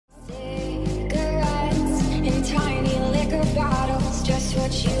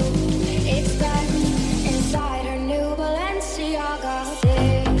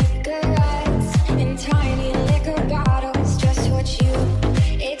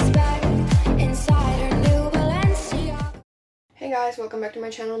guys, welcome back to my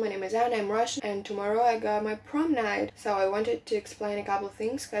channel. My name is Anna, I'm Russian, and tomorrow I got my prom night. So I wanted to explain a couple of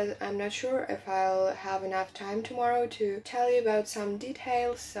things because I'm not sure if I'll have enough time tomorrow to tell you about some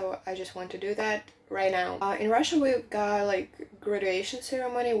details, so I just want to do that right now. In Russia we've got like graduation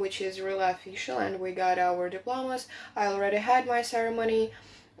ceremony, which is really official, and we got our diplomas. I already had my ceremony.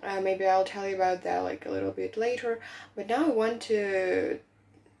 Maybe I'll tell you about that like a little bit later, but now I want to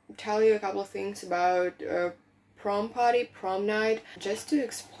tell you a couple of things about prom party, prom night, just to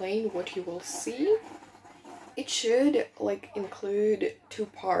explain what you will see. It should like include two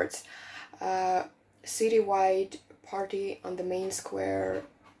parts: citywide party on the main square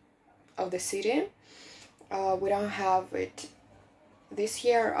of the city. We don't have it this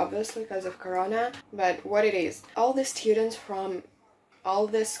year, obviously, because of Corona, but what it is, all the students from all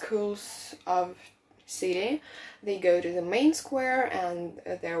the schools of city, they go to the main square, and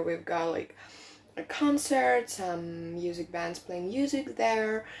there we've got like a concert, some music bands playing music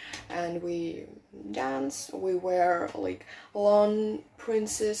there, and we dance. We wear like long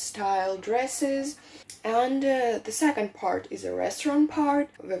princess style dresses, and the second part is a restaurant part.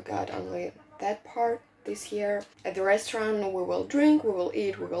 We've got only that part this year. At the restaurant we will drink, we will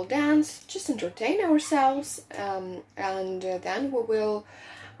eat, we will dance, just entertain ourselves, and then we will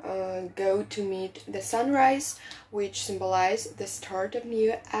go to meet the sunrise, which symbolizes the start of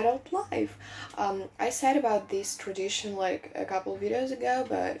new adult life. I said about this tradition like a couple videos ago,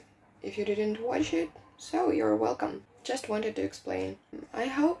 but if you didn't watch it, so you're welcome. Just wanted to explain. I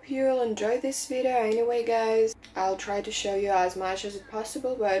hope you'll enjoy this video anyway, guys. I'll try to show you as much as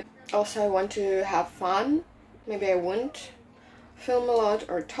possible, but also I want to have fun. Maybe I won't film a lot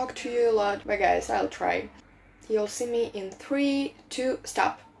or talk to you a lot, but guys, I'll try. You'll see me in 3, 2,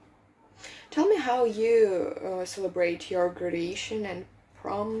 stop. Tell me how you celebrate your graduation and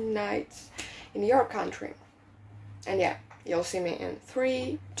prom nights in your country. And yeah, you'll see me in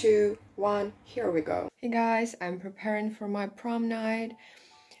 3, 2, 1, here we go. Hey guys, I'm preparing for my prom night.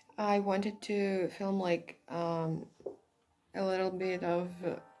 I wanted to film like a little bit of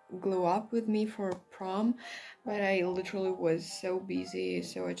glow up with me for prom, but I literally was so busy,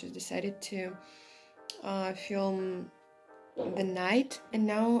 so I just decided to film the night, and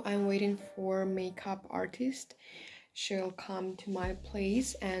now I'm waiting for makeup artist. She'll come to my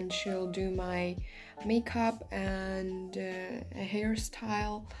place and she'll do my makeup and a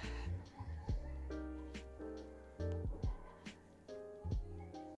hairstyle.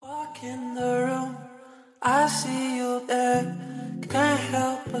 Walk in the room, I see you there. Can't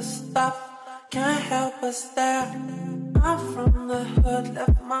help but stop, can't help but stare. I'm from the hood,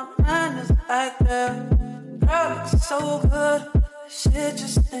 left my manners back there. Girl, looks so good, shit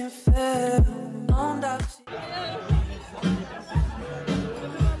just ain't fair. Don't doubt you.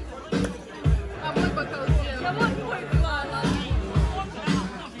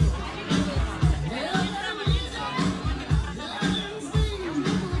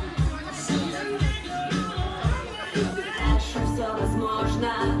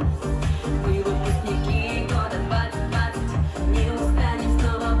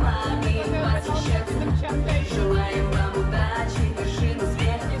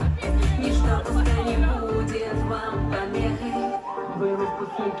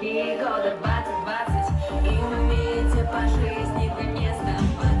 Года 20-20, и умеете по жизни вы не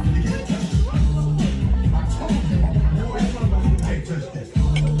сдавать.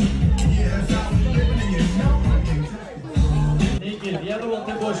 Никит, я думал,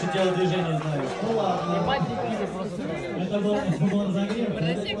 ты больше телодвижения знаешь. Ну ладно. Это был разогрев.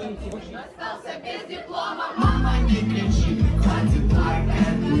 Остался без диплома, мама, не кричи, хватит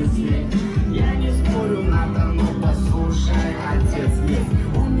лайкать мысли. Я не спорю, надо, но послушай, отец есть.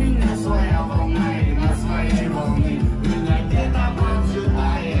 У меня своя волна, и на своей волне меня где-то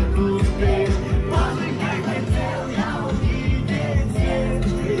поджидает успех. Боже, как хотел я увидеть свет,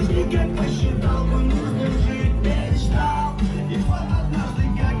 и как посчитал, бы нужно жить, мечтал. И вот однажды,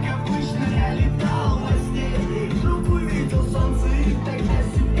 как обычно, я летал во сне, вдруг увидел солнце, и тогда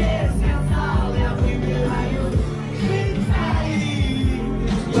себе сказал, я выбираю Швейцарию.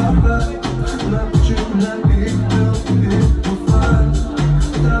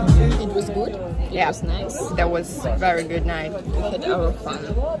 It was good? Yeah. It was nice. That was a very good night. We had our fun.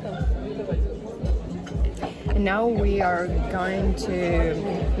 And now we are going to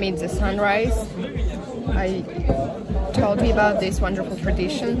meet the sunrise. I told you about this wonderful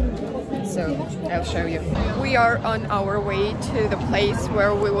tradition, so I'll show you. We are on our way to the place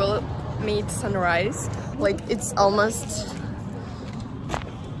where we will meet sunrise. Like, it's almost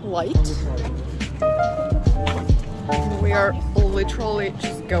light. We are literally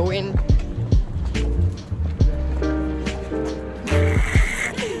just going.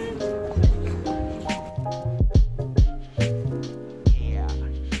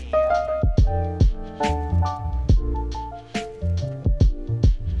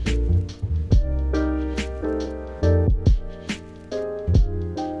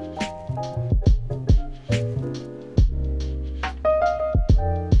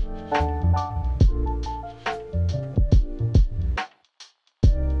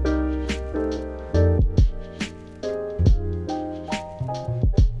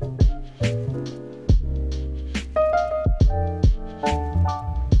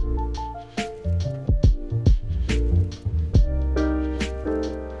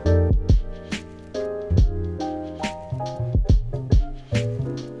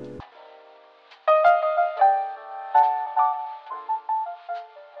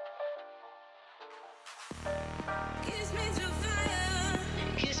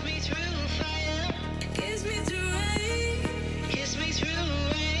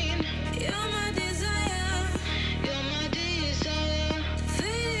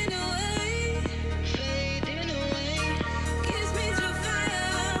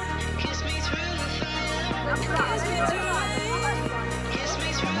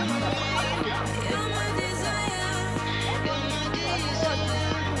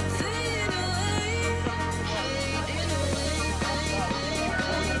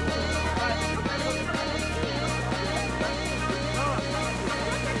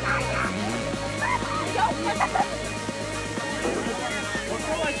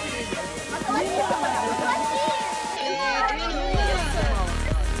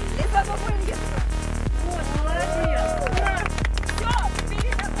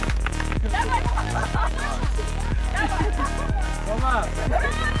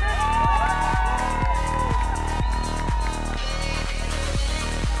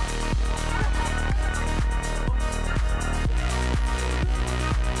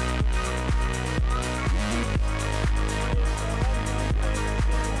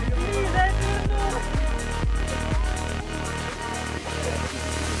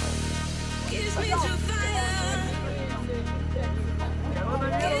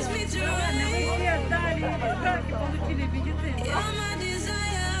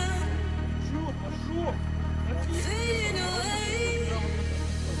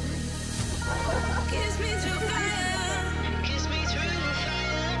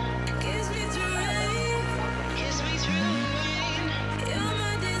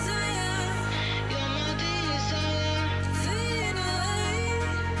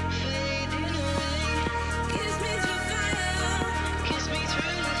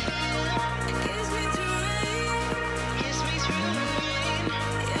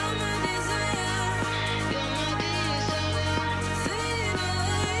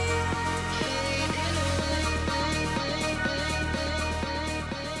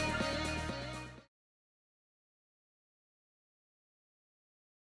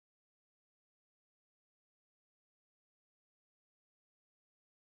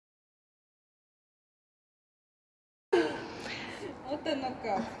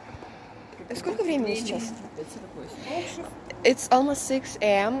 Сколько времени сейчас? It's almost 6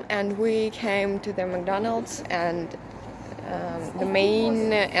 a.m. and we came to the McDonald's, and the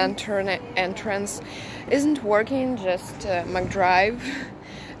main entrance isn't working, just McDrive.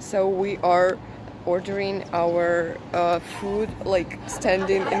 So we are ordering our food like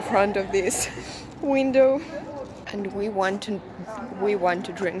standing in front of this window, and we want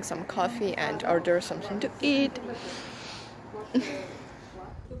to drink some coffee and order something to eat.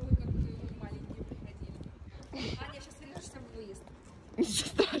 Ничего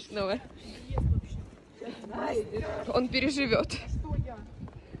страшного. Он переживет.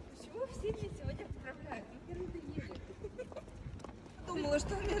 Почему все меня сегодня поправляют? Ну, первый ты едешь. Думала,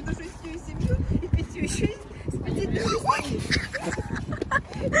 что между 6 и 7 и 5 еще есть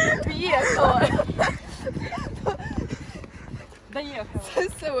Приехала. Доехала.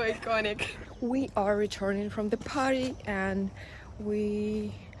 So iconic. We are returning from the party and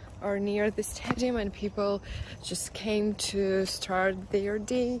we are near the stadium, and people just came to start their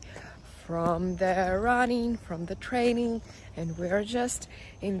day from the running, from the training, and we are just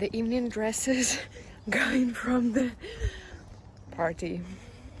in the evening dresses going from the party.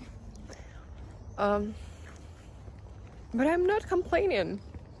 But I'm not complaining.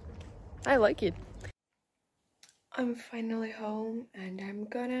 I like it. I'm finally home and I'm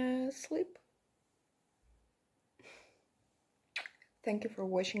gonna sleep. Thank you for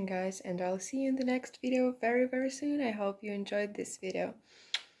watching, guys, and I'll see you in the next video very soon. I hope you enjoyed this video.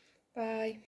 Bye.